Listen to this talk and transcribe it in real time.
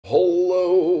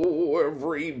Hello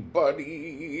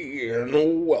everybody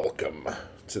and welcome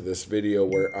to this video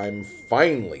where I'm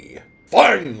finally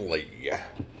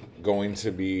going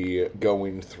to be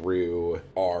going through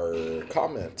our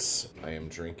comments. I am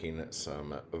drinking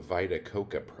some Vita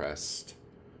Coca pressed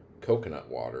coconut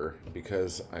water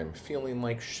because I'm feeling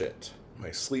like shit.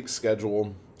 My sleep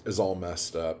schedule is all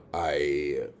messed up.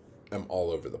 I am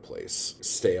all over the place.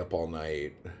 Stay up all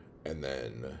night and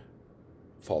then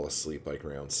fall asleep like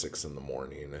around 6 in the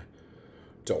morning.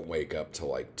 Don't wake up till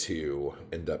like 2.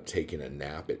 End up taking a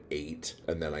nap at 8.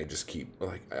 And then I just keep,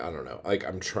 like, I don't know. Like,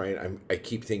 I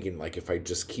keep thinking, like, if I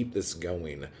just keep this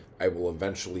going, I will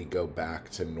eventually go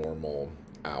back to normal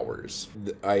hours.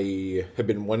 I have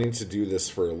been wanting to do this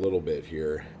for a little bit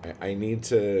here. I need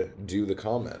to do the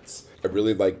comments. I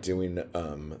really like doing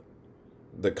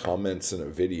the comments in a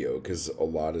video because a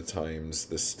lot of times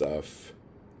the stuff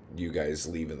you guys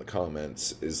leave in the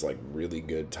comments is like really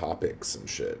good topics and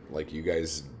shit. Like, you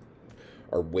guys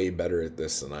are way better at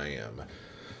this than I am.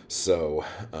 So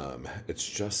it's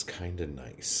just kind of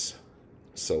nice.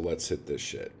 So let's hit this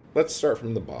shit. Let's start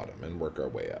from the bottom and work our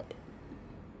way up.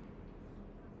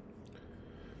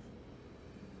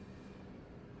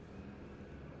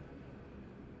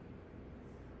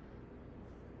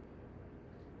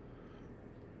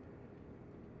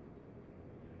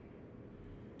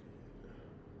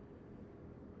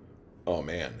 Oh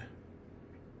man,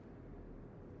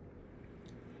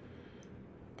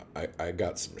 I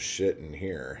got some shit in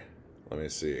here. Let me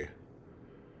see.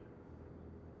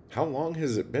 How long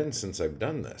has it been since I've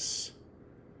done this?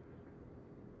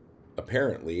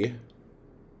 Apparently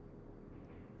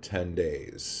 10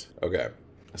 days. Okay,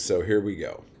 so here we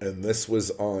go. And this was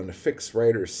on Fix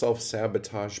Writer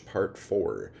Self-Sabotage Part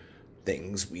 4.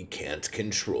 Things we can't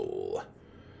control.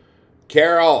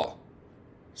 Carol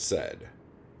said,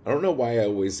 I don't know why I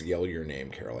always yell your name,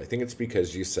 Carol. I think it's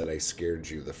because you said I scared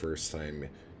you the first time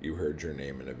you heard your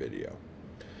name in a video.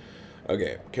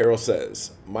 Okay, Carol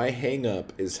says, my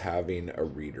hang-up is having a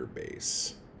reader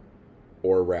base.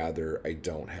 Or rather, I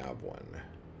don't have one.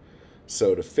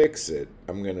 So to fix it,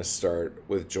 I'm going to start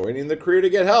with joining the crew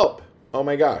to get help. Oh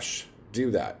my gosh,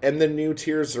 do that. And the new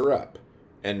tiers are up.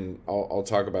 And I'll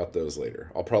talk about those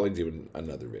later. I'll probably do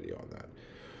another video on that.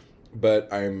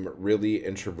 But I'm really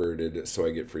introverted, so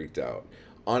I get freaked out.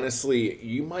 Honestly,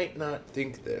 you might not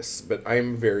think this, but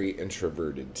I'm very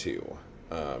introverted too.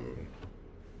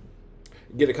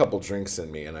 Get a couple drinks in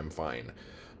me and I'm fine.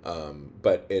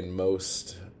 But in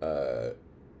most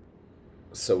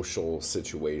social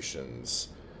situations,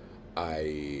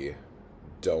 I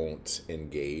don't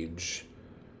engage.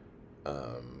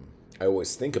 I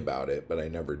always think about it, but I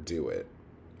never do it.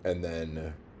 And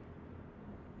then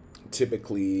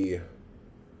typically,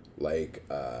 like,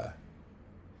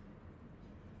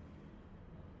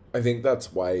 I think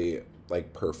that's why,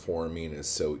 like, performing is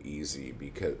so easy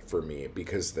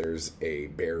because there's a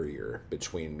barrier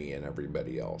between me and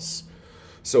everybody else.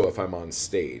 So if I'm on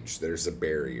stage, there's a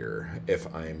barrier.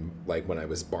 If I'm, like, when I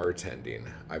was bartending,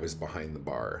 I was behind the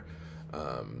bar.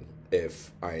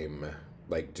 If I'm,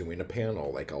 like, doing a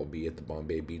panel, like, I'll be at the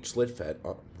Bombay Beach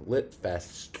Lit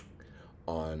Fest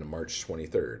on March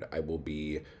 23rd. I will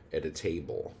be at a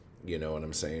table. You know what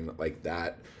I'm saying? Like,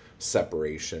 that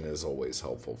separation is always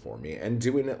helpful for me. And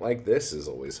doing it like this is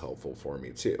always helpful for me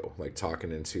too. Like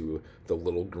talking into the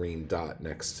little green dot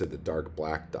next to the dark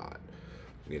black dot.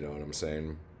 You know what I'm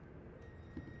saying?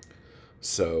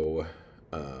 So,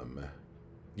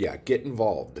 yeah, get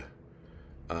involved.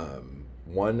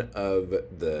 One of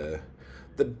the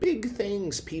big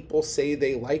things people say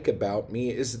they like about me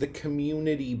is the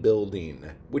community building,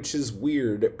 which is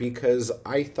weird because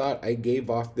I thought I gave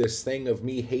off this thing of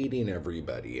me hating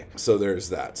everybody. So there's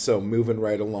that. So moving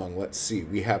right along, let's see.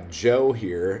 We have Joe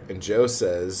here, and Joe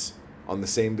says on the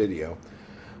same video,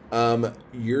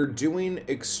 you're doing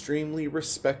extremely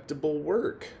respectable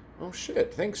work. Oh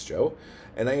shit, thanks Joe.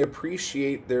 And I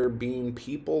appreciate there being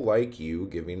people like you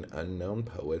giving unknown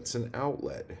poets an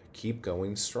outlet. Keep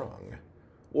going strong.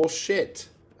 Well, shit.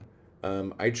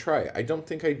 I try. I don't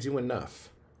think I do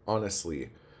enough, honestly,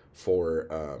 for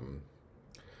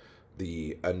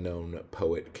the unknown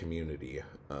poet community.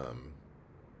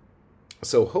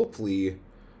 So hopefully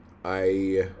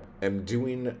I am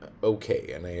doing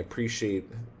okay, and I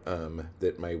appreciate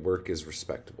that my work is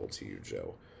respectable to you,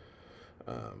 Joe.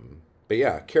 But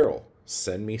yeah, Carol,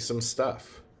 send me some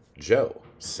stuff. Joe,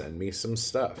 send me some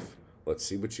stuff. Let's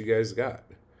see what you guys got.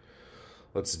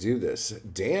 Let's do this.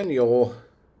 Daniel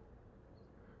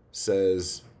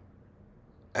says,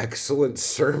 excellent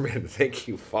sermon. Thank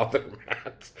you, Father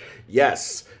Matt.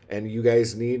 Yes, and you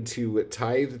guys need to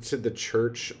tithe to the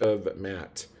Church of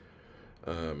Matt.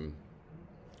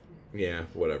 Yeah,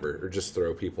 whatever. Or just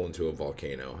throw people into a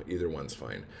volcano. Either one's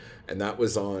fine. And that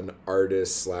was on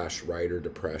artist slash writer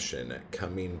depression,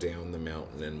 coming down the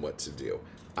mountain and what to do.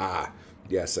 Ah,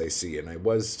 yes, I see. And I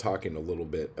was talking a little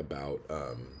bit about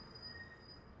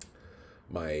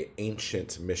my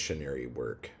ancient missionary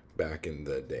work back in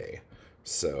the day.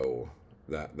 So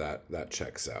that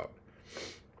checks out.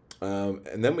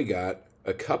 And then we got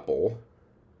a couple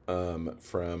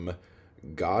from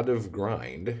God of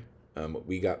Grind.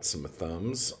 We got some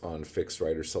thumbs on Fixed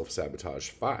Rider Self Sabotage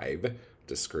 5,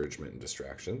 Discouragement and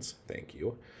Distractions. Thank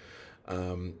you.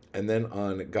 And then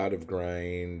on God of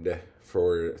Grind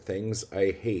for things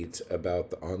I hate about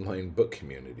the online book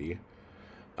community.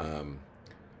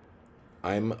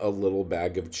 I'm a little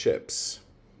bag of chips.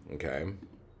 Okay.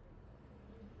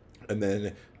 And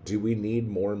then, do we need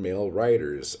more male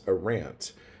writers? A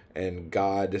rant. And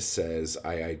God says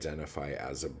I identify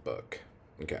as a book.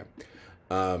 Okay.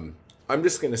 I'm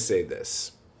just going to say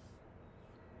this.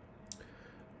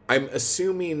 I'm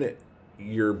assuming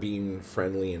you're being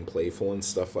friendly and playful and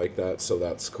stuff like that, so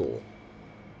that's cool.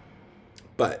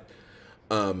 But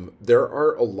there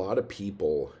are a lot of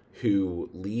people who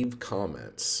leave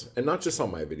comments, and not just on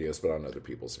my videos, but on other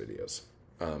people's videos.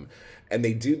 And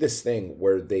they do this thing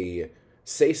where they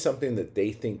say something that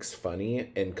they think's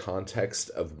funny in context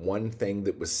of one thing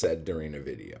that was said during a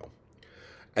video.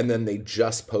 And then they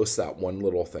just post that one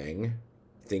little thing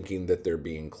thinking that they're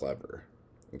being clever.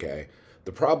 Okay?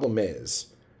 The problem is,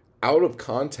 out of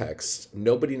context,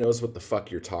 nobody knows what the fuck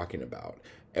you're talking about.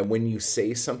 And when you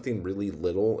say something really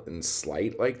little and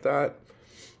slight like that,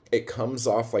 it comes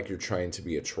off like you're trying to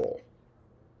be a troll.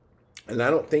 And I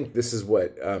don't think this is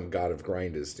what God of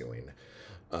Grind is doing.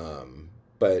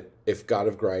 But if God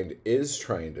of Grind is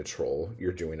trying to troll,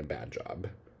 you're doing a bad job.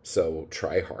 So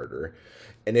try harder.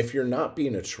 And if you're not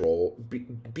being a troll,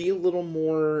 be a little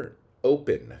more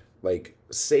open. Like,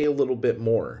 say a little bit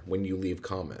more when you leave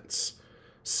comments,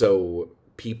 so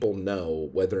people know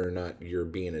whether or not you're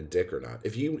being a dick or not.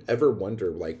 If you ever wonder,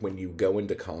 like, when you go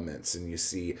into comments and you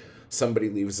see somebody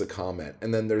leaves a comment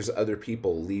and then there's other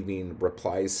people leaving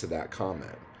replies to that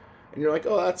comment, and you're like,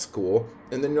 oh, that's cool.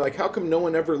 And then you're like, how come no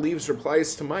one ever leaves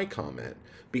replies to my comment?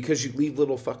 Because you leave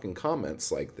little fucking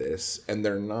comments like this and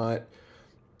they're not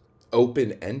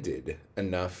open-ended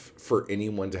enough for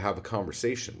anyone to have a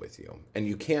conversation with you. And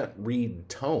you can't read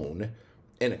tone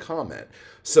in a comment.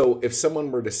 So if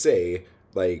someone were to say,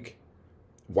 like,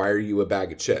 why are you a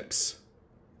bag of chips?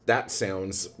 That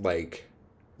sounds like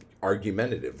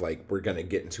argumentative, like we're going to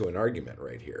get into an argument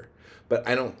right here. But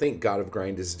I don't think God of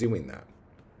Grind is doing that.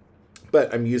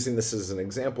 But I'm using this as an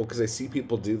example because I see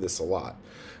people do this a lot.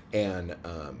 And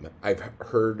I've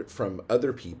heard from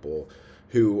other people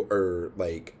who are,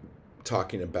 like,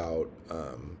 talking about,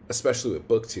 especially with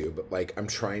BookTube, but, like, I'm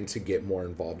trying to get more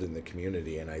involved in the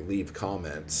community and I leave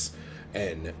comments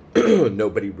and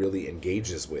nobody really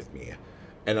engages with me.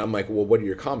 And I'm like, well, what are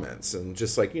your comments? And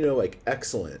just like, you know, like,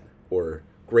 excellent or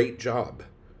great job.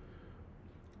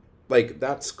 Like,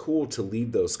 that's cool to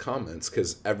leave those comments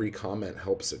because every comment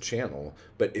helps a channel.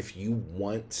 But if you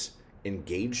want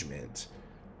engagement,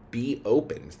 be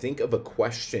open. Think of a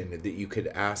question that you could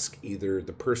ask either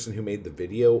the person who made the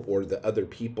video or the other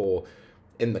people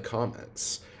in the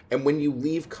comments. And when you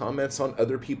leave comments on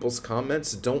other people's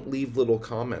comments, don't leave little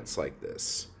comments like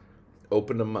this.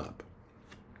 Open them up.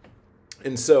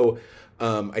 And so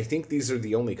I think these are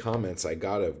the only comments I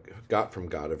got from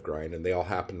God of Grind, and they all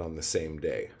happened on the same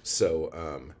day.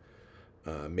 So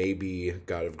maybe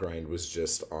God of Grind was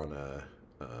just on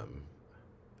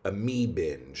a me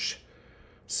binge.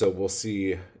 So we'll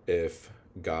see if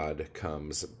God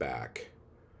comes back.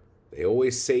 They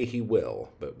always say he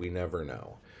will, but we never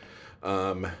know.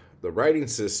 The Writing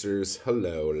Sisters,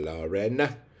 hello,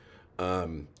 Lauren.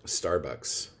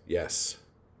 Starbucks, yes.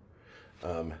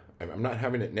 I'm not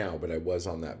having it now, but I was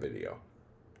on that video.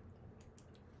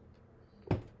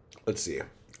 Let's see.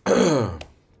 Then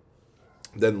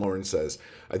Lauren says,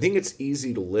 I think it's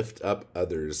easy to lift up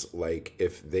others, like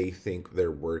if they think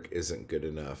their work isn't good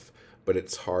enough, but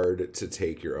it's hard to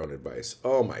take your own advice.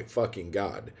 Oh my fucking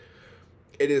God.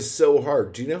 It is so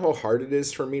hard. Do you know how hard it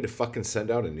is for me to fucking send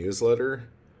out a newsletter?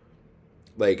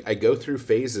 Like, I go through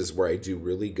phases where I do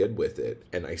really good with it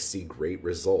and I see great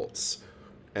results.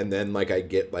 And then, like, I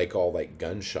get, like, all, like,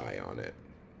 gun shy on it.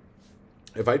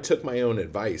 If I took my own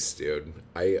advice, dude,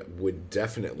 I would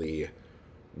definitely...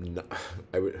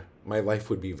 my life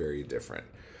would be very different.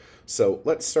 So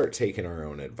let's start taking our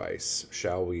own advice,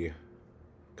 shall we?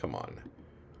 Come on.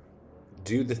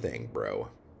 Do the thing, bro.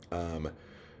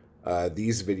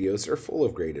 These videos are full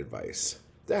of great advice.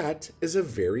 That is a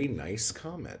very nice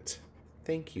comment.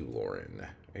 Thank you, Lauren.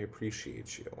 I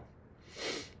appreciate you.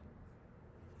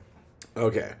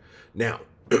 Okay, now,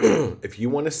 if you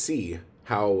want to see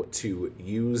how to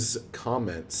use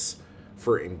comments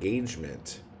for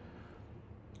engagement,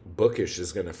 Bookish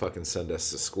is going to fucking send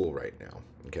us to school right now.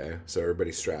 Okay, so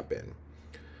everybody strap in.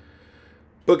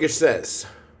 Bookish says,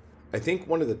 I think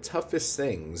one of the toughest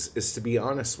things is to be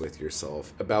honest with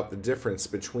yourself about the difference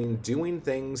between doing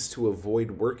things to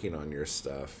avoid working on your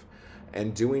stuff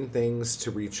and doing things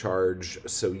to recharge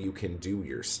so you can do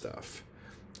your stuff.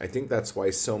 I think that's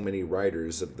why so many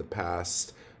writers of the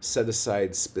past set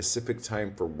aside specific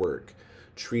time for work,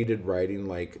 treated writing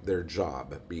like their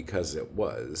job because it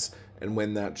was, and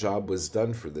when that job was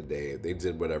done for the day, they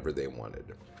did whatever they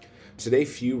wanted. Today,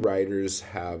 few writers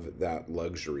have that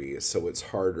luxury, so it's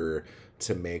harder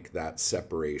to make that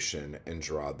separation and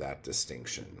draw that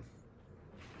distinction.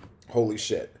 Holy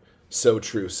shit. So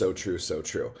true, so true, so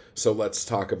true. So let's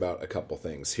talk about a couple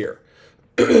things here.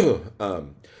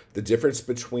 The difference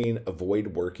between avoid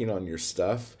working on your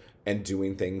stuff and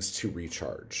doing things to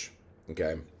recharge.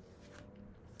 Okay.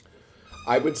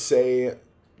 I would say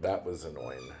that was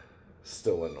annoying.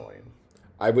 Still annoying.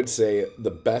 I would say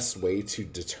the best way to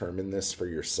determine this for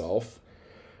yourself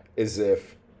is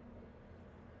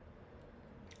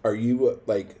are you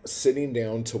like sitting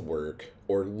down to work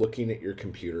or looking at your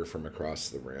computer from across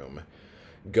the room,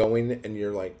 going and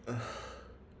you're like, ugh,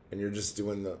 and you're just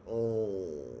doing the,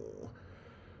 oh,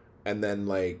 and then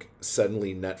like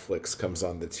suddenly Netflix comes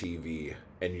on the TV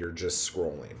and you're just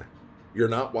scrolling. You're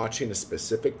not watching a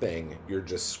specific thing, you're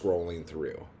just scrolling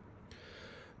through.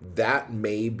 That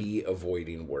may be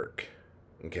avoiding work,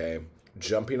 okay?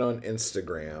 Jumping on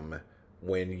Instagram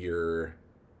when you're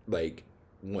like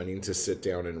wanting to sit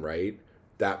down and write,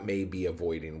 that may be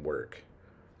avoiding work.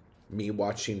 Me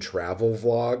watching travel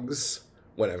vlogs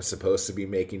when I'm supposed to be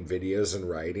making videos and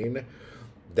writing,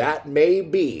 that may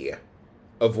be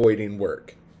avoiding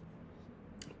work.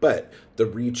 But the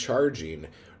recharging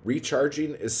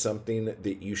is something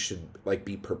that you should like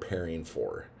be preparing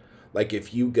for. Like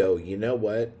if you go, you know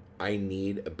what? I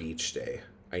need a beach day.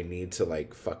 I need to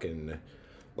like fucking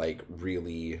like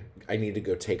really, I need to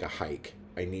go take a hike.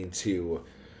 I need to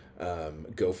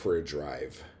go for a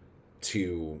drive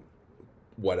to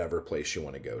whatever place you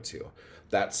want to go to.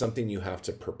 That's something you have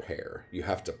to prepare. You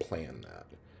have to plan that.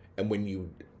 And when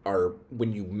you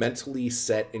mentally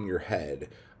set in your head,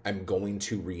 I'm going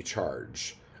to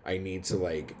recharge, I need to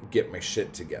like get my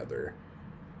shit together.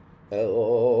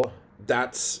 Oh,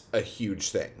 that's a huge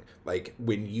thing. Like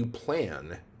when you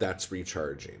plan, that's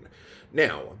recharging.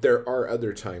 Now, there are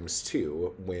other times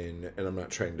too when, and I'm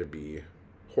not trying to be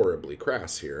horribly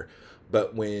crass here,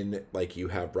 but when like you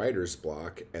have writer's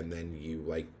block and then you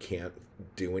like can't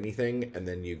do anything and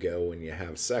then you go and you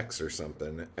have sex or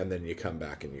something and then you come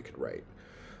back and you could write.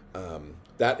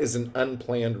 That is an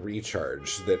unplanned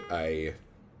recharge that I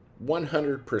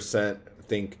 100%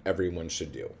 think everyone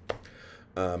should do.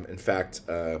 In fact,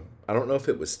 I don't know if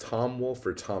it was Tom Wolfe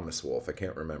or Thomas Wolfe. I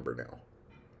can't remember now.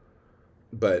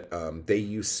 But they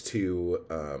used to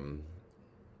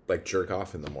like jerk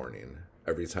off in the morning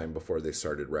every time before they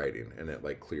started writing, and it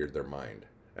like cleared their mind.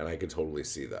 And I could totally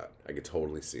see that.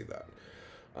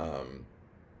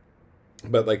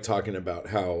 But like talking about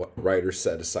how writers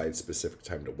set aside specific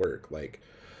time to work, like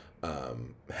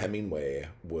Hemingway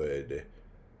would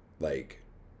like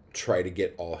try to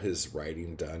get all his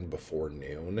writing done before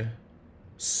noon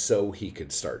so he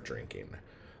could start drinking.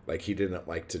 Like he didn't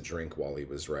like to drink while he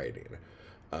was writing.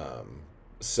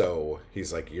 So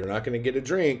he's like, you're not going to get a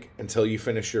drink until you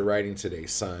finish your writing today,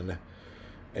 son.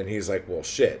 And he's like, well,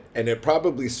 shit. And it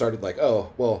probably started like,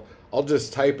 oh, well, I'll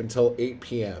just type until 8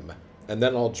 p.m. and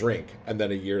then I'll drink. And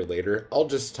then a year later, I'll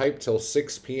just type till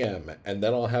 6 p.m. and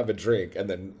then I'll have a drink. And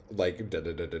then like,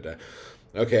 da-da-da-da-da.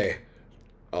 Okay,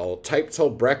 I'll type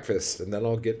till breakfast and then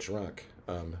I'll get drunk.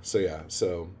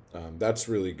 So that's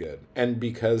really good. And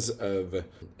because of,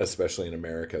 especially in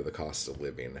America, the cost of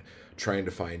living, trying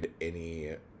to find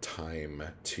any time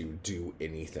to do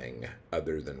anything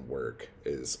other than work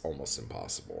is almost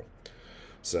impossible.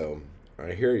 So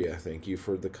I hear you. Thank you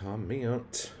for the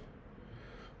comment.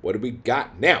 What do we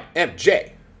got now?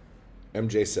 MJ.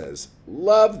 MJ says,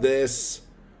 love this.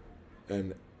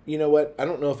 And you know what? I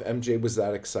don't know if MJ was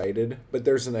that excited, but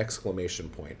there's an exclamation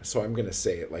point. So I'm going to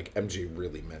say it like MJ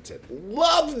really meant it.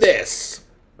 Love this!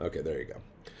 Okay, there you go.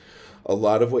 A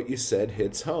lot of what you said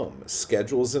hits home.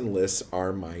 Schedules and lists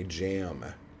are my jam.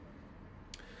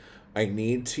 I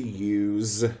need to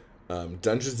use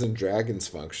Dungeons and Dragons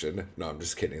function. No, I'm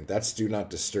just kidding. That's Do Not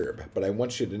Disturb. But I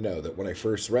want you to know that when I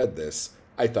first read this,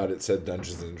 I thought it said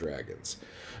Dungeons and Dragons.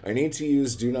 I need to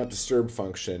use do not disturb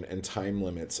function and time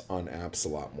limits on apps a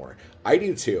lot more. I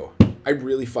do too. I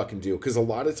really fucking do. Because a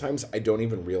lot of times I don't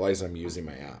even realize I'm using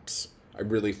my apps. I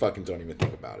really fucking don't even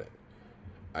think about it.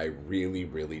 I really,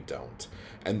 really don't.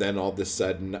 And then all of a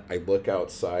sudden I look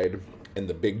outside and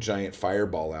the big giant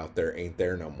fireball out there ain't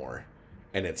there no more.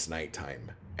 And it's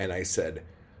nighttime. And I said,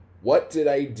 what did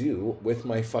I do with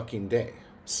my fucking day?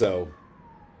 So,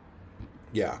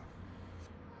 yeah.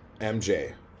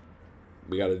 MJ,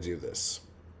 we got to do this.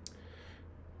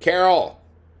 Carol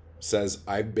says,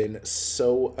 I've been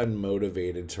so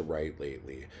unmotivated to write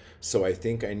lately. So I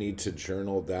think I need to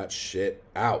journal that shit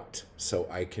out so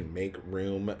I can make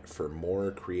room for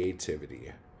more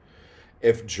creativity.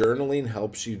 If journaling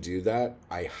helps you do that,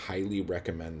 I highly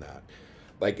recommend that.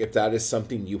 Like, if that is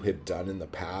something you have done in the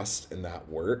past and that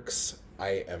works,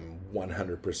 I am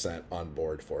 100% on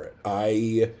board for it.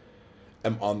 I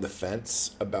am on the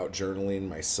fence about journaling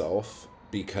myself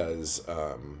because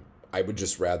I would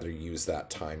just rather use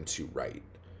that time to write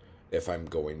if I'm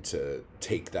going to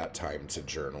take that time to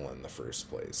journal in the first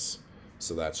place.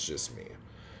 So that's just me.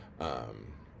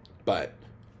 But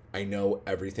I know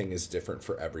everything is different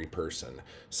for every person.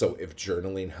 So if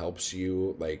journaling helps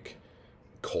you, like,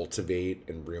 cultivate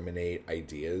and ruminate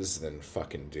ideas, then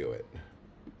fucking do it.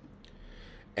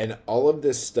 And all of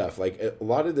this stuff, like a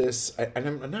lot of this, and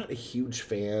I'm not a huge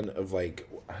fan of, like,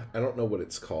 I don't know what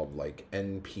it's called, like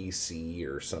NPC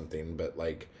or something, but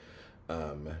like,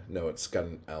 no, it's got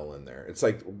an L in there. It's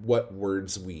like what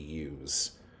words we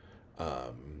use.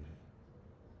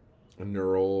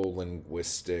 Neural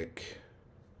linguistic,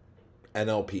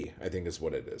 NLP, I think is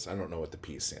what it is. I don't know what the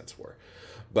P stands for,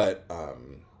 but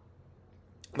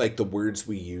like the words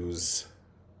we use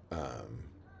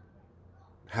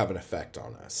have an effect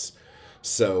on us.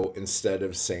 So instead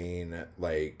of saying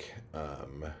like,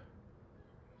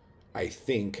 I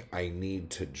think I need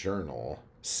to journal,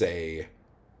 say,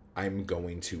 I'm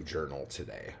going to journal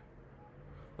today.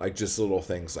 Like just little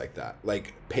things like that.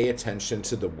 Like pay attention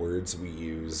to the words we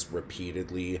use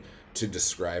repeatedly to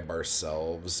describe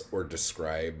ourselves or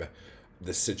describe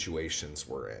the situations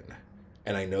we're in.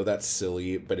 And I know that's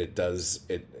silly, but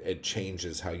it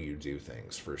changes how you do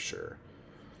things for sure.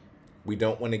 We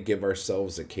don't want to give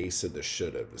ourselves a case of the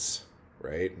should-haves,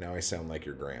 right? Now I sound like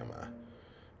your grandma.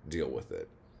 Deal with it.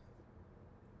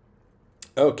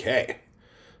 Okay.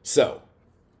 So,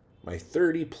 my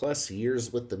 30 plus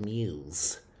years with the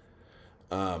muse.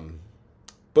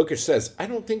 Bookish says, I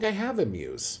don't think I have a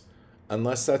muse.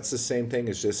 Unless that's the same thing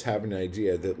as just having an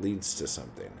idea that leads to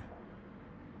something.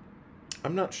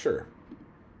 I'm not sure.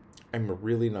 I'm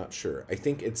really not sure. I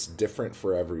think it's different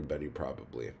for everybody,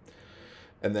 probably.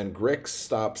 And then Grix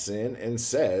stops in and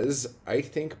says, I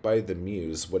think by the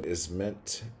muse, what is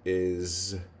meant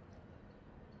is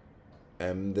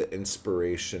the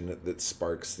inspiration that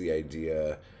sparks the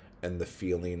idea and the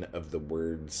feeling of the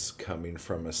words coming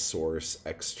from a source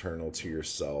external to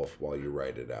yourself while you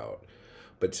write it out.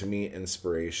 But to me,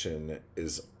 inspiration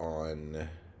on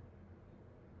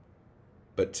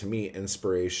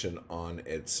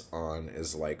its own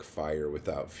is like fire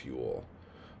without fuel.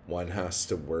 One has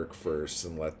to work first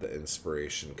and let the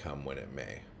inspiration come when it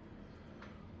may.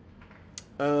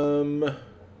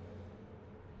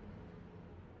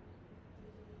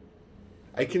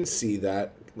 I can see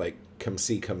that, like, come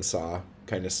see, come saw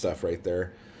kind of stuff right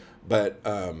there. But,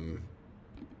 I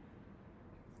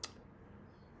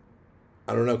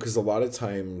don't know, because a lot of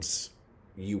times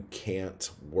you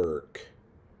can't work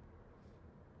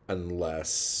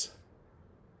unless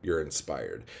you're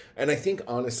inspired. And I think,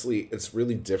 honestly, it's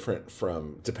really different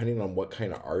from, depending on what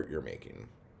kind of art you're making.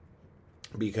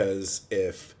 Because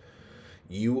if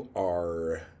you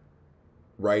are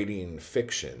writing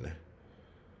fiction,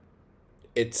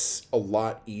 it's a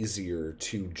lot easier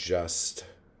to just,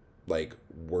 like,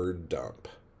 word dump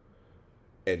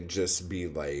and just be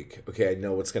like, okay, I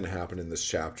know what's going to happen in this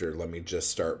chapter. Let me just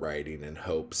start writing and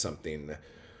hope something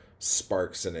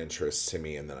sparks an interest to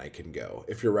me and then I can go.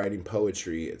 If you're writing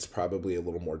poetry, it's probably a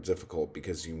little more difficult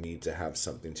because you need to have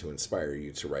something to inspire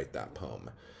you to write that poem.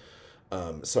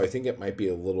 So I think it might be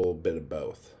a little bit of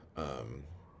both.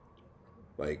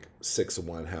 Like 6 of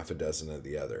one, half a dozen of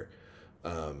the other.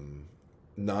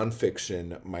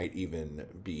 Nonfiction might even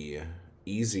be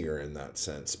easier in that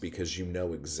sense because you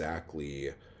know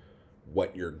exactly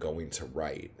what you're going to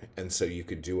write. And so you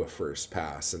could do a first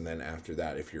pass. And then after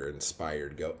that, if you're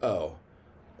inspired, go, oh,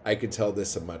 I could tell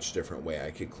this a much different way.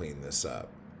 I could clean this up.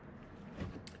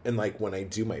 And like when I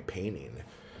do my painting,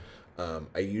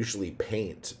 I usually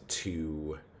paint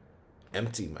to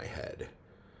empty my head.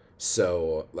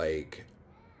 So like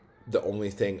the only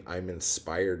thing I'm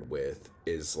inspired with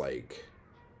is like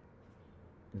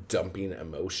dumping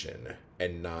emotion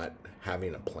and not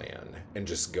having a plan and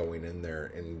just going in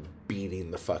there and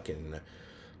beating the fucking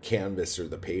canvas or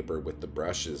the paper with the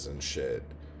brushes and shit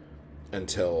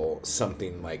until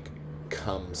something like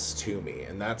comes to me.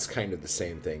 And that's kind of the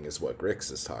same thing as what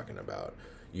Grix is talking about.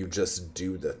 You just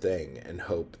do the thing and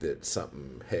hope that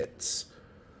something hits,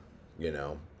 you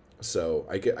know. So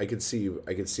I could see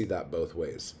that both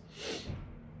ways.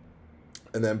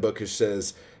 And then Bookish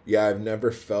says, yeah, I've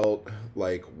never felt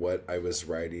like what I was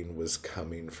writing was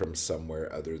coming from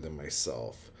somewhere other than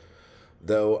myself.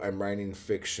 Though I'm writing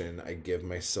fiction, I give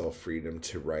myself freedom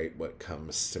to write what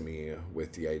comes to me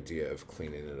with the idea of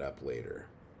cleaning it up later.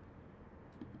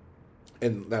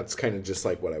 And that's kind of just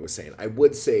like what I was saying. I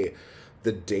would say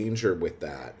the danger with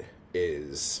that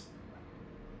is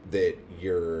that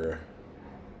you're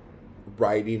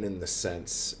writing in the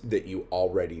sense that you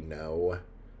already know,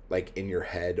 like in your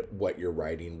head, what you're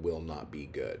writing will not be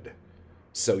good.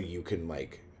 So you can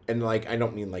like, and like, I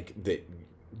don't mean like that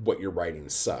what you're writing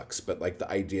sucks, but like the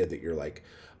idea that you're like,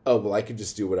 oh, well, I could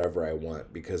just do whatever I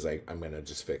want because I'm going to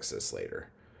just fix this later.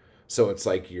 So it's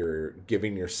like you're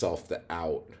giving yourself the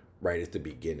out right at the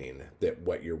beginning that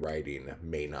what you're writing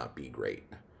may not be great.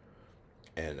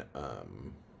 And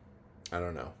I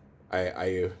don't know.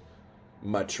 I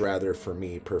much rather, for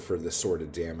me, prefer the sword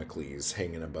of Damocles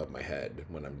hanging above my head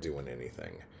when I'm doing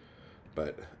anything.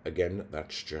 But again,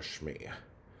 that's just me.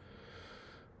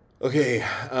 Okay,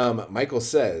 Michael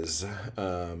says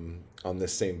on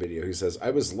this same video, he says, I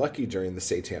was lucky during the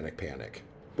Satanic Panic.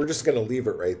 We're just going to leave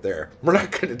it right there. We're not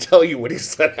going to tell you what he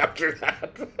said after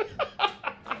that.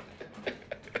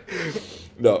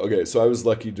 No, okay, so I was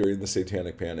lucky during the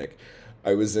Satanic Panic.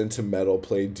 I was into metal,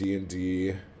 played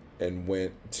D&D, and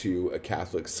went to a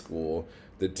Catholic school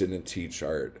that didn't teach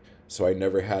art. So I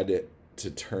never had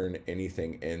to turn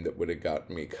anything in that would have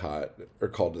gotten me caught or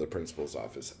called to the principal's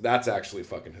office. That's actually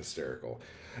fucking hysterical.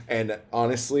 And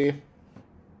honestly,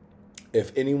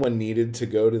 if anyone needed to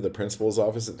go to the principal's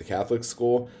office at the Catholic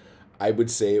school, I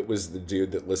would say it was the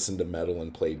dude that listened to metal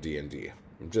and played D&D.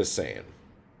 I'm just saying.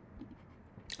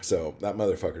 So that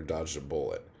motherfucker dodged a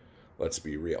bullet. Let's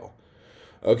be real.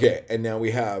 Okay, and now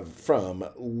we have from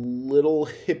Little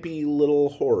Hippie Little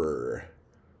Horror.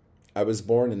 I was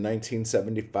born in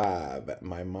 1975.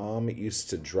 My mom used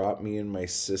to drop me and my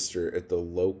sister at the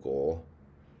local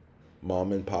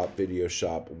mom and pop video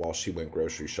shop while she went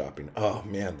grocery shopping. Oh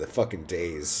man, the fucking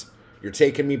days. You're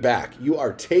taking me back. You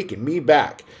are taking me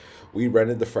back. We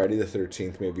rented the Friday the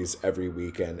 13th movies every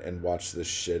weekend and watched the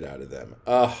shit out of them.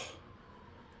 Ugh.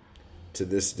 To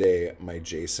this day, my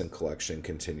Jason collection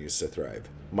continues to thrive.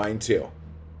 Mine too.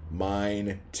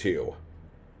 Mine too.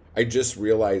 I just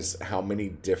realized how many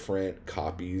different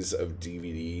copies of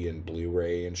DVD and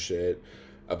Blu-ray and shit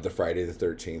of the Friday the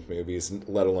 13th movies,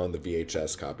 let alone the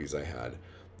VHS copies I had,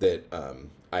 that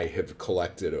I have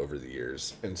collected over the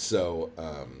years. And so,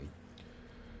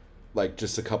 like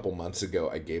just a couple months ago,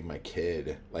 I gave my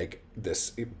kid like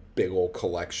this big old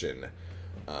collection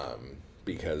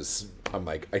because I'm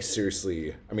like, I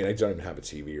mean, I don't even have a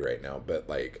TV right now, but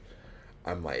like,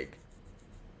 I'm like,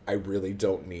 I really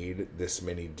don't need this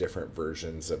many different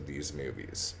versions of these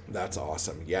movies. That's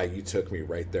awesome. Yeah, you took me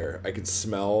right there. I could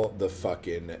smell the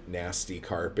fucking nasty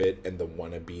carpet and the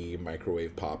wannabe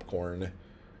microwave popcorn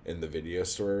in the video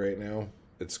store right now.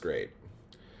 It's great.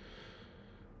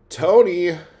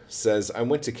 Tony says, I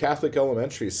went to Catholic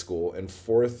elementary school in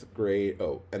fourth grade.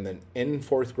 Oh, and then in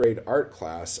fourth grade art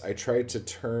class, I tried to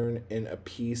turn in a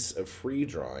piece of free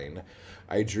drawing.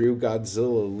 I drew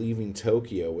Godzilla leaving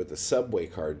Tokyo with a subway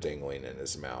card dangling in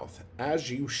his mouth. As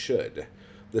you should.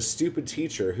 The stupid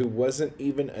teacher, who wasn't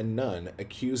even a nun,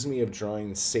 accused me of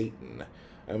drawing Satan.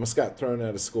 I almost got thrown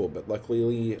out of school, but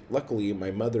luckily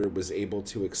my mother was able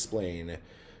to explain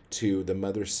to the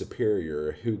Mother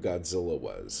Superior who Godzilla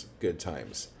was. Good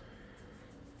times.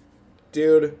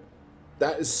 Dude,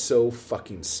 that is so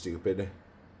fucking stupid.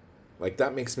 Like,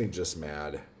 that makes me just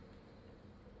mad.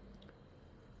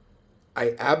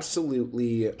 I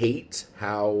absolutely hate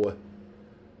how,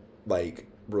 like,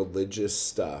 religious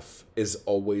stuff is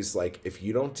always like, if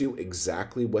you don't do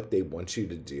exactly what they want you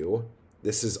to do,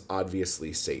 this is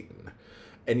obviously Satan.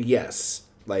 And yes,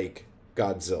 like,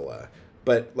 Godzilla.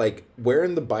 But, like, where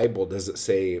in the Bible does it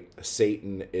say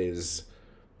Satan is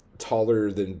taller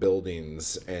than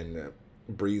buildings and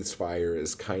breathes fire,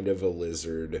 is kind of a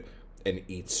lizard, and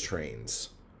eats trains?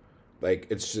 Like,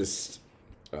 it's just,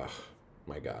 ugh,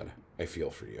 my God. I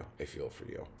feel for you. I feel for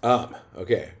you.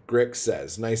 Okay. Grick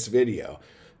says, nice video.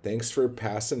 Thanks for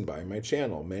passing by my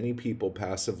channel. Many people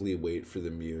passively wait for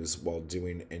the muse while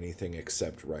doing anything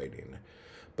except writing.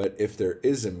 But if there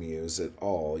is a muse at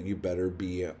all, you better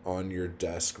be on your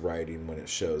desk writing when it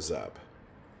shows up.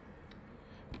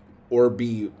 Or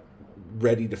be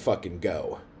ready to fucking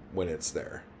go when it's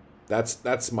there.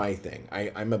 That's my thing.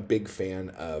 I'm a big fan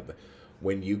of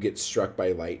when you get struck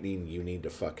by lightning, you need to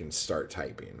fucking start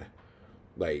typing.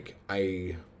 Like,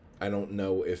 I don't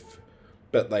know if,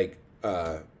 but like,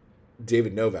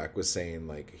 David Novak was saying,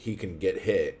 like, he can get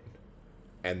hit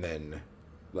and then,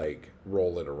 like,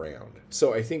 roll it around.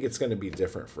 So I think it's going to be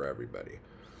different for everybody.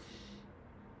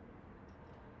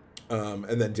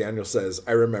 And then Daniel says,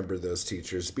 I remember those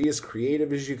teachers. Be as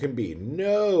creative as you can be.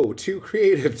 No, too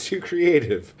creative, too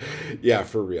creative. Yeah,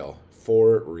 for real.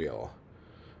 For real.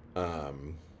 I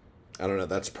don't know.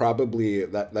 That's probably,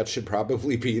 that should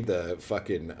probably be the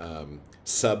fucking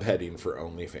subheading for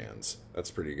OnlyFans.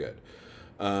 That's pretty good.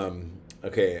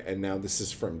 Okay, and now this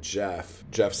is from Jeff.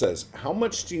 Jeff says, how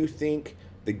much do you think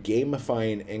the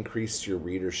gamifying increased your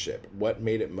readership? What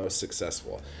made it most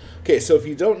successful? Okay, so if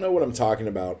you don't know what I'm talking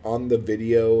about, on the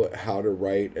video, How to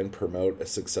Write and Promote a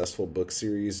Successful Book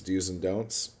Series, Do's and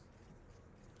Don'ts,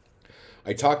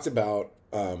 I talked about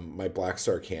my Black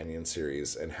Star Canyon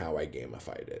series and how I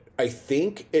gamified it. I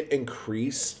think it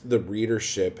increased the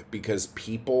readership because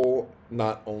people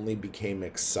not only became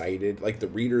excited, like the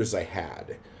readers I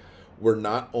had were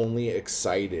not only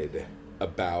excited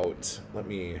about, let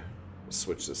me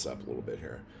switch this up a little bit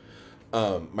here.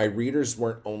 My readers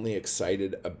weren't only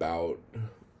excited about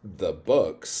the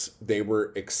books, they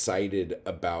were excited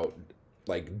about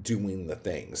like doing the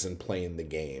things and playing the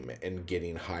game and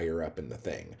getting higher up in the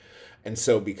thing. And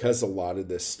so because a lot of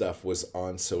this stuff was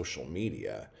on social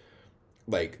media,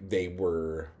 like they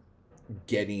were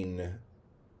getting,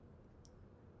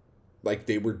 like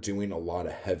they were doing a lot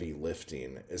of heavy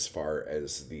lifting as far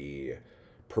as the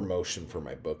promotion for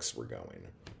my books were going.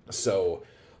 So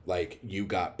like you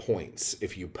got points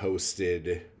if you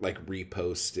posted, like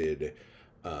reposted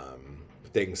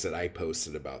things that I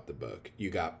posted about the book. You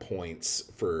got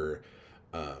points for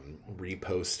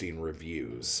reposting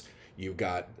reviews. You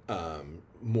got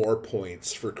more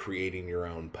points for creating your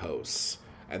own posts.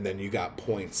 And then you got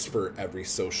points for every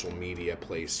social media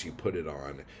place you put it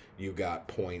on. You got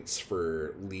points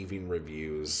for leaving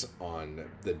reviews on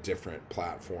the different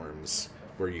platforms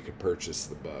where you could purchase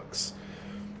the books.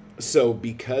 So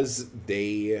because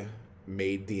they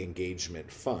made the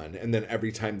engagement fun, and then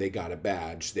every time they got a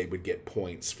badge, they would get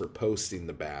points for posting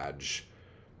the badge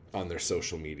on their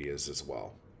social medias as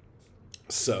well.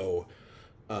 So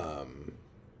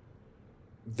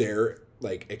their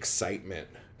like excitement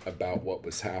about what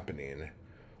was happening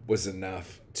was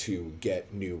enough to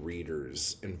get new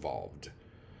readers involved.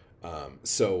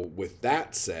 So with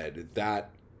that said, that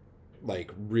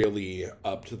like really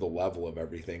up to the level of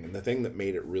everything. And the thing that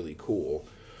made it really cool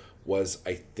was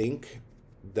I think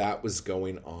that was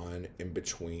going on in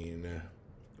between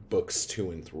books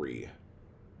 2 and 3.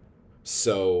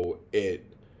 So it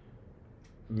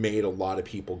made a lot of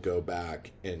people go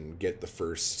back and get the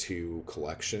first 2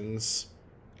 collections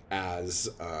as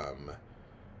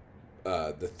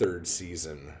the 3rd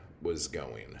season was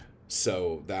going.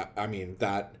 So that, I mean,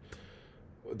 that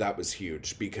was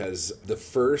huge because the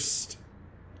first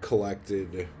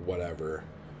collected whatever,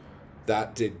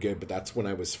 that did good, but that's when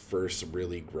I was first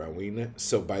really growing.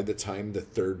 So by the time the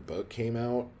 3rd book came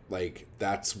out, like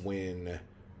that's when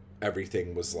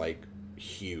everything was like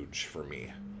huge for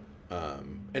me.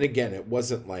 And again, it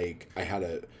wasn't like I had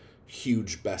a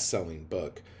huge best-selling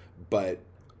book, but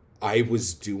I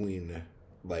was doing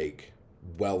like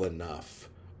well enough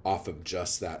off of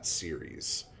just that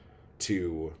series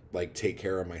to like take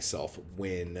care of myself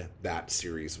when that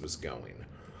series was going.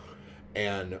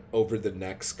 And over the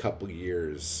next couple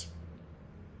years,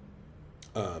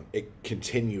 it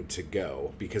continued to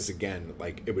go because again,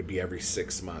 like it would be every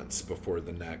 6 months before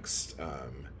the next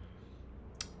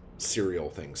serial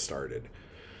thing started.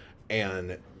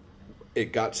 And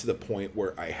it got to the point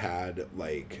where I had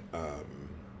like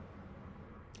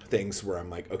things where I'm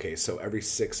like, okay, so every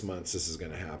 6 months this is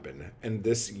going to happen. And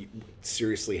this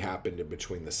seriously happened in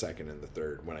between the 2nd and the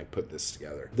 3rd when I put this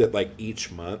together. That like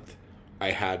each month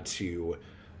I had to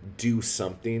do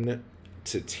something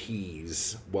to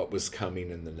tease what was coming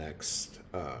in the next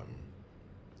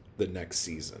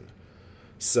season.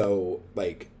 So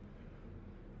like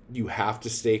you have to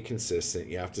stay consistent,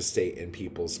 you have to stay in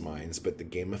people's minds, but the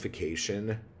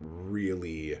gamification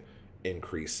really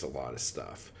increased a lot of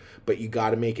stuff. But you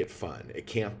got to make it fun. It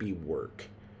can't be work,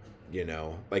 you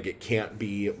know? Like it can't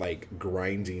be like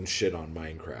grinding shit on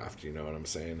Minecraft, you know what I'm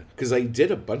saying? Because I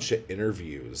did a bunch of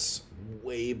interviews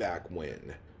way back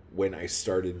when I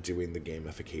started doing the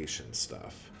gamification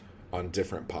stuff on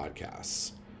different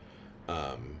podcasts.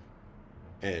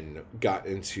 and got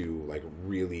into like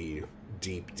really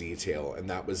deep detail. And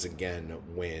that was again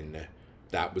when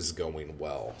that was going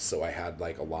well. So I had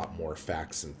like a lot more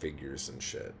facts and figures and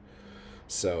shit.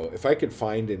 So if I could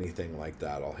find anything like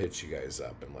that, I'll hit you guys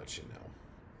up and let you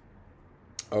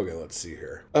know. Okay, let's see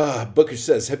here. Booker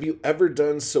says, have you ever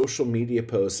done social media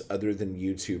posts other than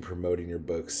YouTube promoting your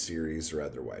book, series, or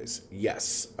otherwise?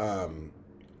 Yes.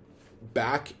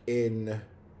 Back in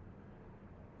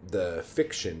the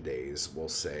fiction days, we'll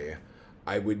say,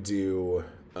 I would do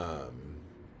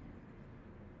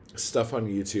stuff on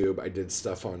YouTube. I did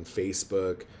stuff on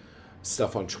Facebook,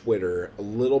 stuff on Twitter, a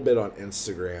little bit on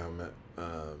Instagram,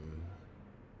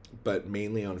 but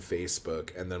mainly on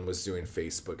Facebook, and then was doing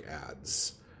Facebook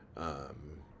ads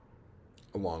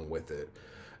along with it.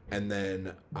 And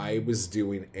then I was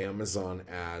doing Amazon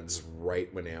ads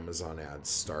right when Amazon ads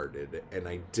started, and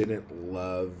I didn't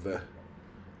love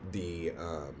the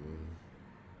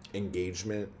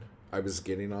engagement I was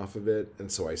getting off of it,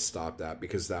 and so I stopped that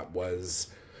because that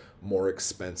was more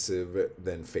expensive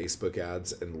than Facebook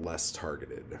ads and less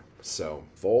targeted. So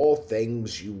 4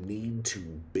 things you need to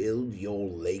build your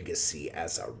legacy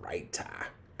as a writer.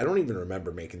 I don't even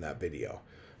remember making that video,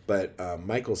 but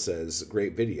Michael says,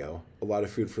 great video, a lot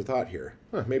of food for thought here.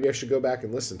 Maybe I should go back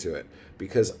and listen to it,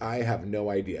 because I have no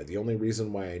idea. The only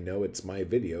reason why I know it's my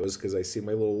video is because I see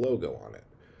my little logo on it.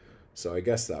 So I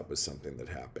guess that was something that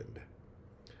happened.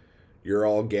 You're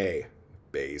all gay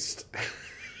based.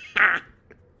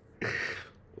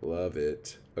 Love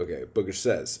it. Okay, Booker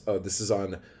says, oh, this is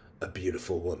on A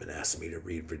Beautiful Woman Asked Me to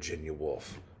Read Virginia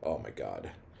Woolf. Oh my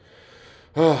God.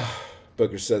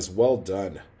 Booker says, well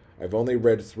done. I've only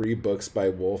read 3 books by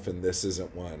Woolf, and this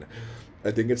isn't one.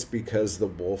 I think it's because the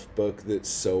Woolf book that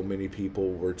so many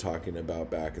people were talking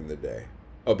about back in the day.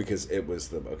 Oh, because it was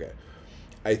the... Okay.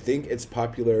 I think its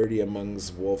popularity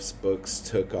amongst Woolf's books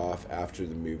took off after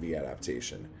the movie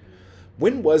adaptation.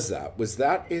 When was that? Was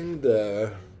that in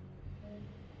the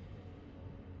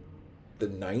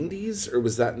 90s, or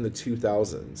was that in the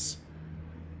 2000s?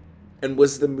 And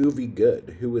was the movie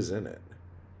good? Who was in it?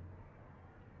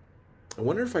 I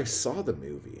wonder if I saw the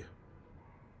movie.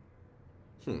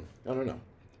 I don't know.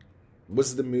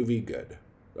 Was the movie good?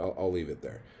 I'll leave it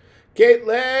there.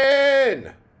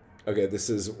 Caitlin! Okay, this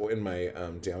is in my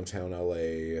downtown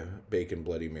LA Bacon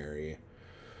Bloody Mary.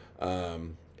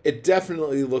 It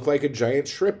definitely looked like a giant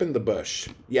shrimp in the bush.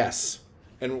 Yes.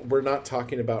 And we're not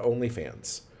talking about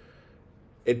OnlyFans.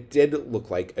 It did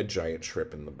look like a giant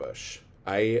shrimp in the bush.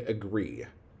 I agree.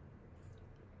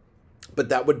 But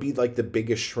that would be like the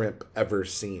biggest shrimp ever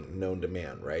seen, known to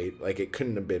man, right? Like, it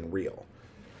couldn't have been real.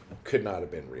 Could not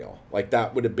have been real. Like,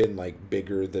 that would have been like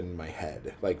bigger than my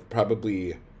head. Like,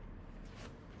 probably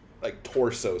like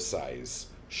torso size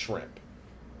shrimp.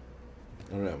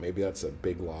 I don't know. Maybe that's a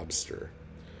big lobster.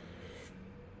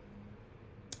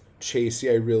 Chasey,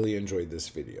 I really enjoyed this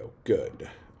video. Good.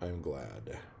 I'm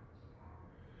glad.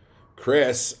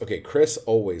 Chris. Okay, Chris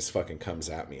always fucking comes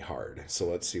at me hard. So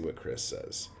let's see what Chris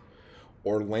says.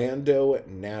 Orlando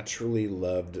naturally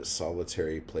loved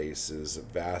solitary places,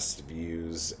 vast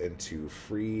views, and to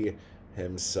free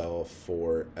himself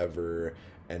forever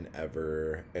and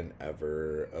ever and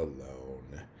ever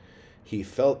alone. He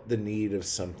felt the need of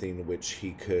something which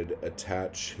he could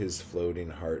attach his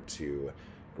floating heart to.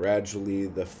 Gradually,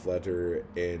 the flutter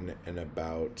in and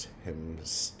about him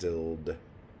stilled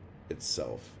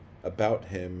itself. Now,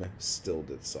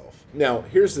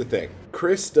 here's the thing.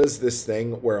 Chris does this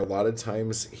thing where a lot of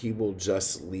times he will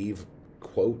just leave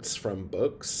quotes from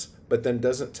books, but then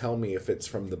doesn't tell me if it's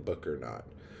from the book or not.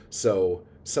 So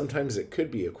sometimes it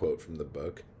could be a quote from the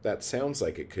book. That sounds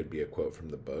like it could be a quote from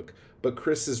the book, but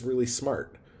Chris is really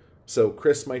smart. So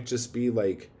Chris might just be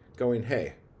like going,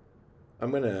 hey, I'm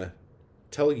going to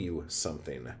tell you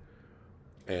something,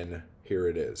 and here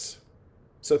it is.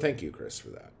 So thank you, Chris, for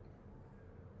that.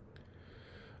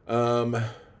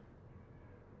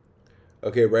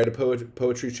 Okay, write a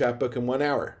poetry chapbook in 1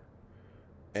 hour.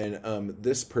 And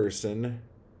this person,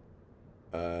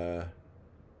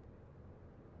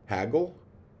 Haggle?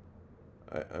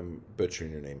 I'm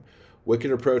butchering your name.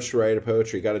 Wicked approach to write a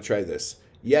poetry. Got to try this.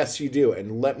 Yes, you do.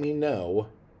 And let me know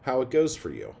how it goes for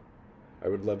you. I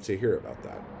would love to hear about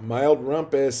that. Mild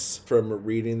Rumpus from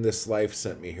Reading This Life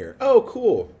sent me here. Oh,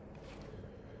 cool.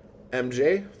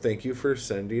 MJ, thank you for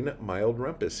sending Mild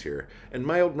Rumpus here. And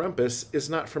Mild Rumpus is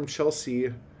not from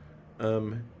Chelsea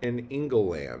in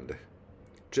England.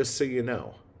 Just so you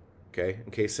know. Okay?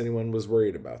 In case anyone was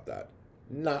worried about that.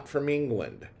 Not from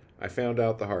England. I found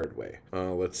out the hard way.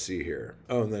 Let's see here.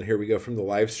 Oh, and then here we go from the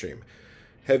live stream.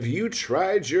 Have you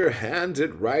tried your hand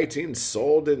at writing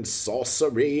sword and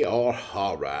sorcery or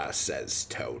horror, says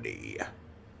Tony.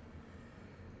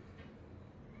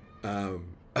 Oh,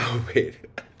 wait.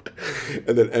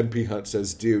 And then MP Hunt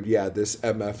says, dude, yeah, this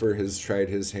MFer has tried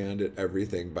his hand at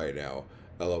everything by now.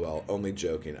 LOL. Only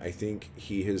joking. I think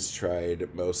he has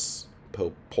tried most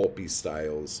pulpy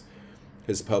styles.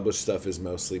 His published stuff is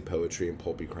mostly poetry and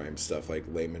pulpy crime stuff like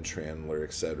Layman Chandler,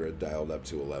 etc., dialed up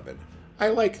to 11. I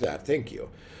like that. Thank you.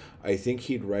 I think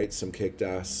he'd write some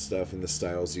kick-ass stuff in the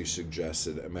styles you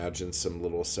suggested. Imagine some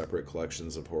little separate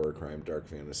collections of horror, crime, dark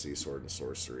fantasy, sword and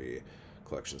sorcery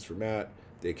collections for Matt.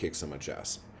 They kick so much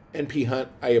ass. NP Hunt,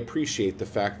 I appreciate the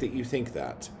fact that you think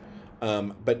that.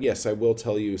 But yes, I will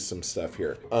tell you some stuff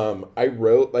here. I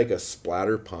wrote like a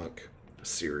splatterpunk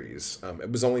series.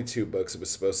 It was only 2 books. It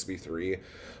was supposed to be 3,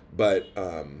 but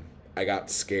I got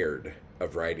scared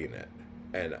of writing it,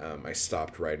 and I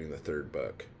stopped writing the 3rd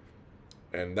book.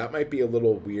 And that might be a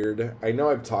little weird. I know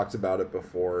I've talked about it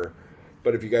before,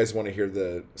 but if you guys want to hear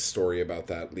the story about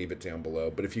that, leave it down below.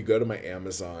 But if you go to my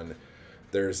Amazon,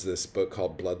 there's this book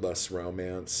called Bloodlust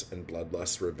Romance and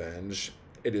Bloodlust Revenge.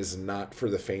 It is not for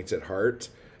the faint at heart.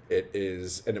 It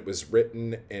is, and it was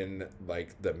written in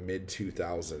like the mid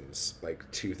 2000s, like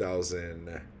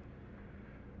 2000,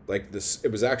 like this.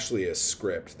 It was actually a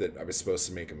script that I was supposed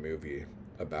to make a movie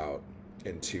about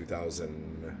in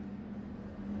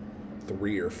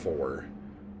 2003 or 4,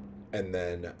 and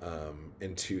then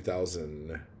in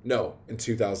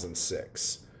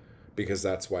 2006, because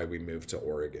that's why we moved to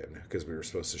Oregon, because we were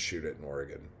supposed to shoot it in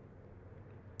Oregon.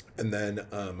 And then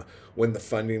when the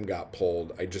funding got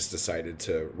pulled, I just decided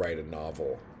to write a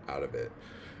novel out of it.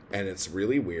 And it's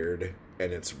really weird,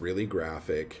 and it's really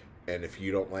graphic, and if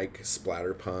you don't like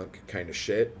splatterpunk kind of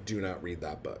shit, do not read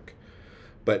that book.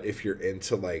 But if you're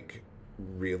into like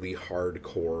really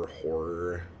hardcore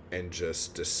horror and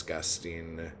just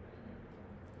disgusting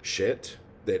shit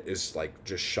that is like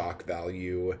just shock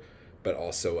value but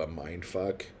also a mind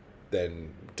fuck,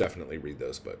 then definitely read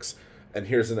those books. And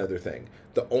here's another thing.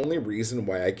 The only reason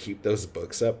why I keep those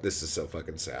books up, this is so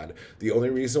fucking sad. The only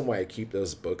reason why I keep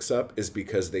those books up is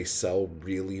because they sell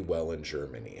really well in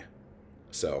Germany.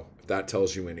 So if that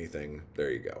tells you anything,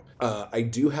 there you go. I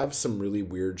do have some really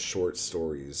weird short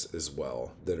stories as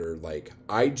well that are like,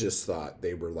 I just thought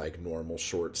they were like normal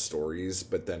short stories,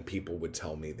 but then people would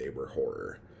tell me they were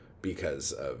horror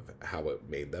because of how it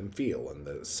made them feel and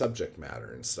the subject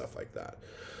matter and stuff like that.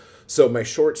 So my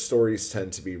short stories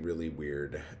tend to be really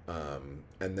weird.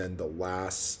 And then the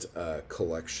last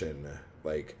collection,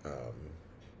 like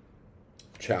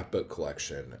chapbook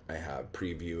collection, I have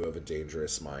Preview of a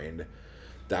Dangerous Mind.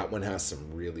 That one has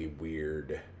some really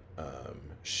weird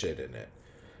shit in it.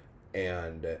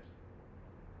 And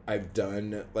I've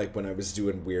done, like when I was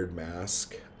doing Weird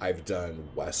Mask, I've done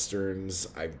Westerns,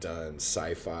 I've done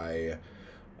sci-fi,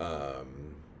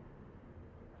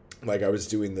 like I was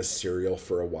doing this serial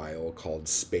for a while called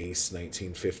Space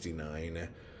 1959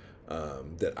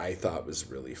 that I thought was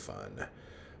really fun.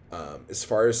 As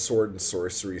far as sword and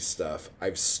sorcery stuff,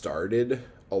 I've started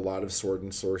a lot of sword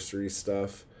and sorcery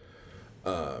stuff,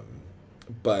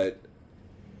 but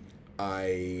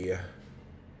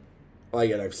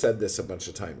and I've said this a bunch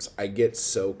of times, I get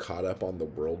so caught up on the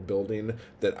world building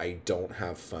that I don't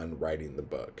have fun writing the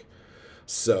book.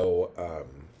 So,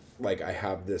 like I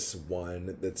have this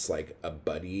one that's like a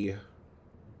buddy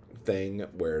thing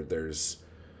where there's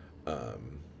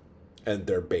and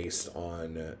they're based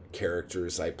on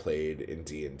characters I played in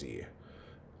D&D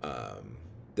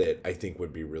that I think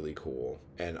would be really cool,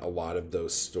 and a lot of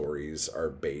those stories are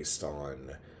based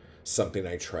on something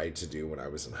I tried to do when I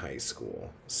was in high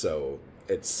school. So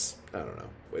it's, I don't know,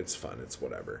 it's fun, it's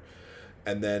whatever.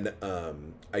 And then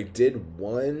I did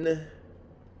one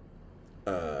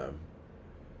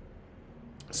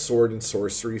sword and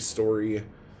sorcery story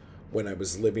when I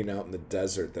was living out in the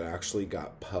desert that actually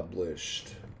got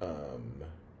published.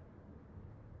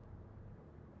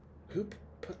 Who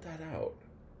put that out?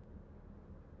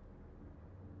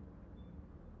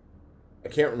 I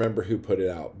can't remember who put it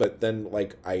out, but then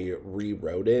like I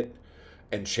rewrote it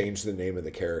and changed the name of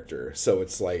the character. So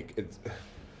it's like,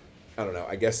 I don't know.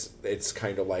 I guess it's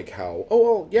kind of like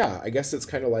how, I guess it's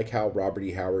kind of like how Robert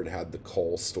E. Howard had the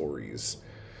Cole stories.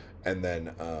 And then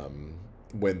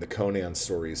when the Conan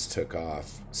stories took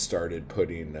off, started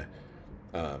putting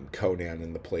Conan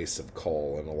in the place of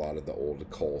Cole in a lot of the old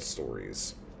Cole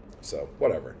stories. So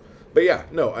whatever. But yeah,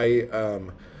 no, I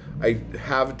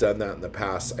have done that in the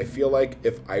past. I feel like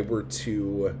if I were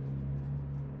to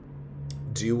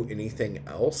do anything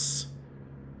else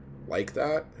like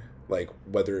that, like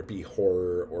whether it be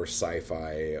horror or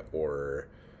sci-fi or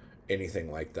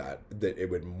anything like that, that it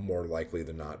would more likely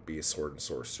than not be sword and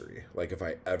sorcery. Like if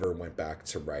I ever went back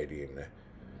to writing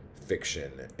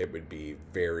fiction, it would be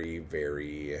very,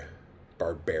 very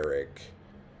barbaric,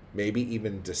 maybe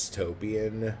even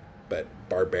dystopian, but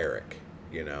barbaric,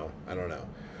 you know? I don't know.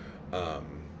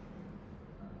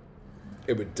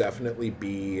 It would definitely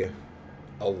be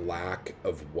a lack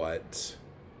of what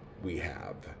we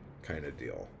have kind of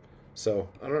deal. So,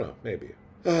 I don't know, maybe.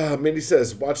 Mindy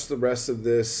says, watch the rest of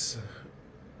this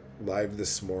live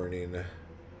this morning.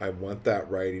 I want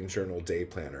that writing journal day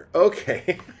planner.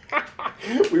 Okay.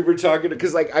 We were talking,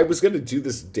 because like I was going to do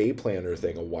this day planner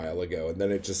thing a while ago, and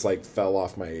then it just like fell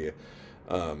off my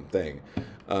thing.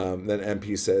 Then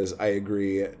MP says, I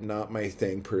agree, not my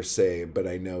thing per se, but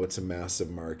I know it's a massive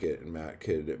market and Matt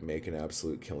could make an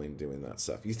absolute killing doing that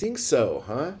stuff. You think so,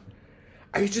 huh?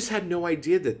 I just had no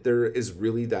idea that there is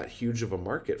really that huge of a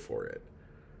market for it.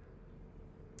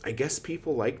 I guess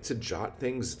people like to jot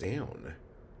things down,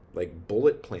 like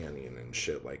bullet planning and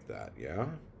shit like that, yeah?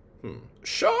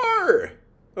 Shar!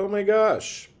 Oh my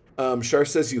gosh. Shar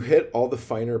says, you hit all the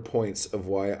finer points of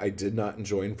why I did not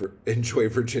enjoy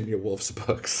Virginia Woolf's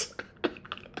books.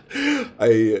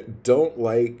 I don't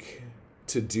like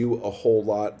to do a whole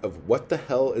lot of what the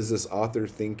hell is this author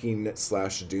thinking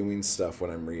 / doing stuff when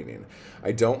I'm reading.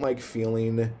 I don't like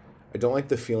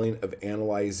the feeling of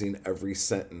analyzing every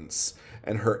sentence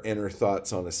and her inner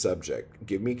thoughts on a subject.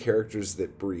 Give me characters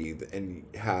that breathe and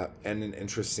an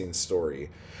interesting story,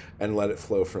 and let it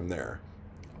flow from there.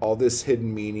 All this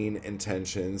hidden meaning,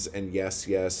 intentions, and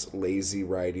yes, lazy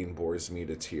writing bores me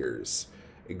to tears.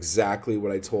 Exactly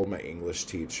what I told my English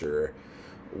teacher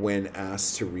when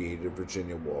asked to read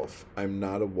Virginia Woolf. I'm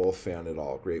not a Woolf fan at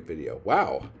all. Great video.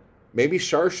 Wow. Maybe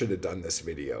Shar should have done this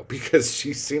video, because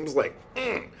she seems like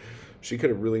she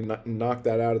could have really knocked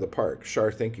that out of the park.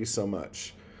 Shar, thank you so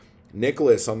much.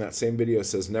 Nicholas on that same video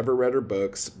says, never read her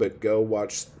books, but go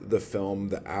watch the film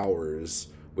The Hours,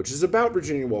 which is about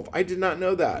Virginia Woolf. I did not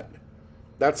know that.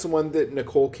 That's the one that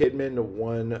Nicole Kidman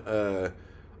won an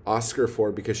Oscar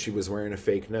for because she was wearing a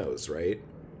fake nose, right?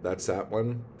 That's that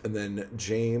one. And then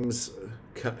James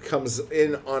comes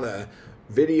in on a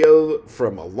video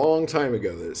from a long time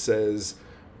ago that says,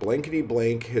 blankety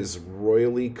blank has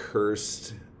royally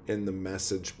cursed in the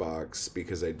message box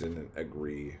because he didn't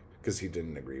agree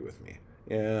with me.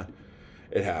 Yeah,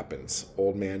 it happens.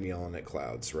 Old man yelling at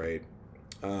clouds, right?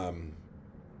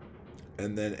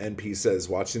 And then NP says,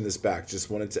 watching this back, just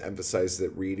wanted to emphasize that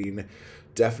reading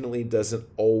definitely doesn't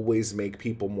always make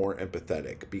people more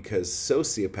empathetic, because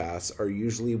sociopaths are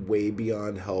usually way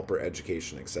beyond help or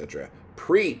education, etc.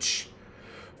 Preach!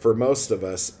 For most of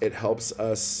us, it helps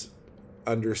us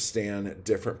understand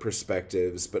different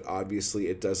perspectives, but obviously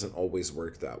it doesn't always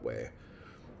work that way.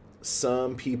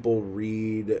 Some people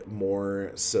read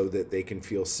more so that they can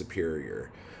feel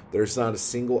superior. There's not a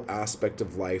single aspect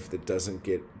of life that doesn't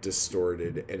get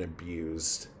distorted and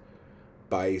abused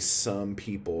by some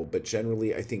people, but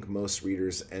generally I think most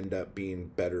readers end up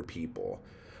being better people,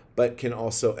 but can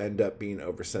also end up being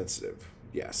oversensitive.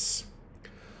 Yes.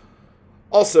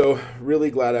 Also, really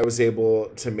glad I was able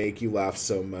to make you laugh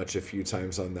so much a few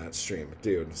times on that stream.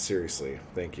 Dude, seriously,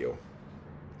 thank you.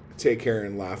 Take care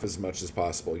and laugh as much as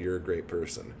possible. You're a great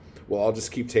person. Well, I'll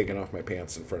just keep taking off my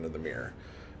pants in front of the mirror,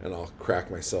 and I'll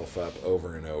crack myself up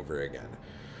over and over again.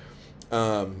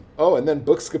 Oh, and then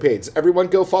Bookscapades. Everyone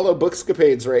go follow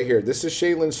Bookscapades right here. This is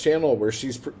Shaylin's channel where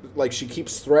she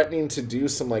keeps threatening to do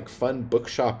some like fun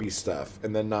bookshoppy stuff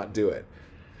and then not do it.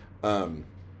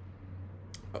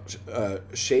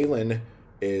 Shaylin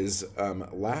is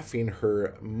laughing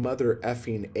her mother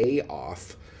effing A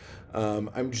off.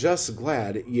 I'm just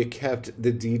glad you kept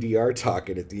the DDR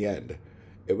talking at the end.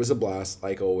 It was a blast,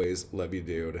 like always. Love you,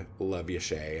 dude. Love you,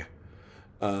 Shay.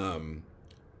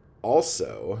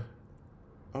 Also,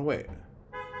 oh wait,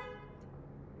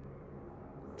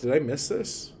 did I miss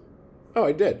this? Oh,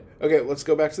 I did. Okay, let's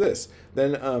go back to this.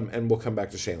 Then, and we'll come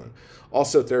back to Shaylin.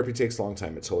 Also, therapy takes a long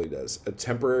time. It totally does. A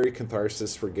temporary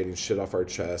catharsis for getting shit off our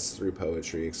chests through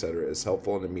poetry, etc. is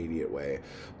helpful in an immediate way,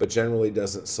 but generally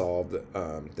doesn't solve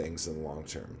things in the long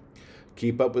term.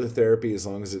 Keep up with the therapy as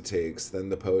long as it takes, then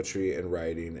the poetry and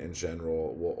writing in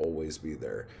general will always be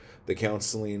there. The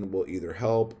counseling will either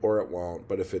help or it won't,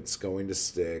 but if it's going to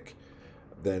stick,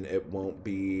 then it won't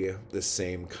be the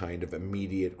same kind of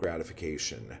immediate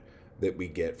gratification that we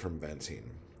get from venting.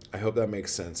 I hope that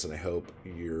makes sense, and I hope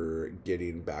you're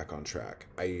getting back on track.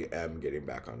 I am getting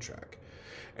back on track.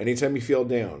 Anytime you feel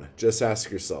down, just ask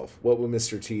yourself, what would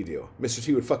Mr. T do? Mr.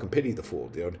 T would fucking pity the fool,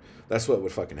 dude. That's what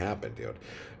would fucking happen,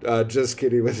 dude. Just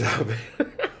kidding with that.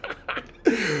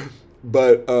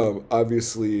 But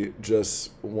obviously,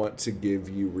 just want to give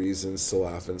you reasons to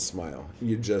laugh and smile.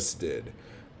 You just did.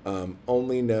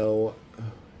 Only know,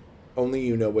 only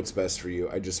you know what's best for you.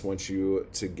 I just want you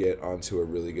to get onto a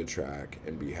really good track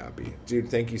and be happy, dude.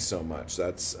 Thank you so much.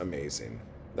 That's amazing.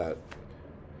 That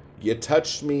you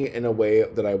touched me in a way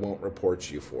that I won't report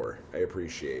you for. I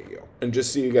appreciate you. And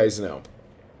just so you guys know,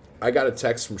 I got a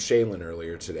text from Shaylin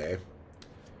earlier today.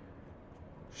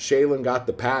 Shaylin got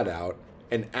the pad out,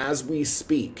 and as we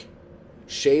speak,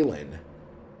 Shaylin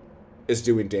is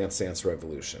doing Dance Dance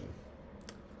Revolution.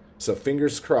 So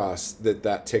fingers crossed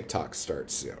that TikTok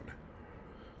starts soon.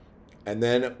 And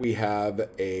then we have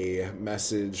a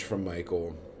message from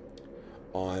Michael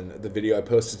on the video I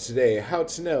posted today, how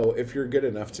to know if you're good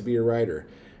enough to be a writer.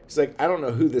 He's like, I don't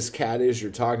know who this cat is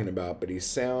you're talking about, but he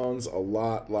sounds a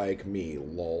lot like me,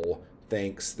 lol.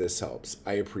 Thanks, this helps.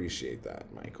 I appreciate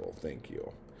that, Michael. Thank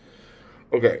you.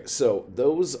 Okay, so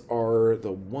those are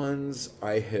the ones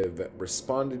I have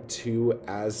responded to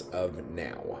as of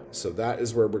now. So that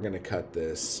is where we're going to cut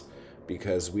this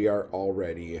because we are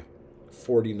already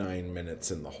 49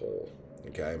 minutes in the hole,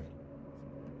 okay?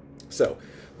 So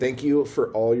thank you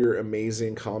for all your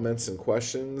amazing comments and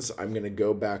questions. I'm going to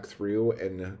go back through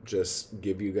and just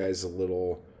give you guys a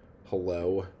little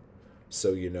hello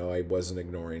so you know I wasn't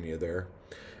ignoring you there.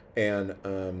 And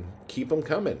keep them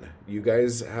coming. You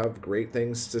guys have great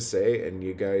things to say, and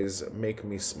you guys make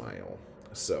me smile.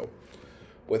 So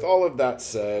with all of that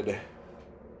said,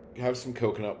 have some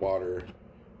coconut water.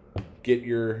 Get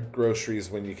your groceries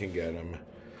when you can get them.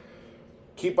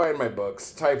 Keep buying my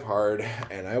books, type hard,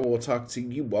 and I will talk to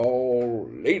you all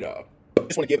later. I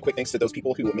just want to give a quick thanks to those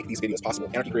people who make these videos possible.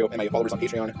 Anarchy Crew and my followers on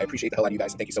Patreon. I appreciate the hell out of you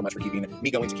guys. Thank you so much for keeping me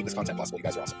going to keep this content possible. You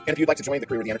guys are awesome. And if you'd like to join the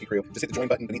crew or the Anarchy Crew, just hit the join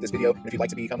button beneath this video. And if you'd like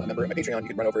to become a member of my Patreon, you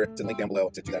can run over to the link down below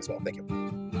to do that as well. Thank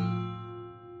you.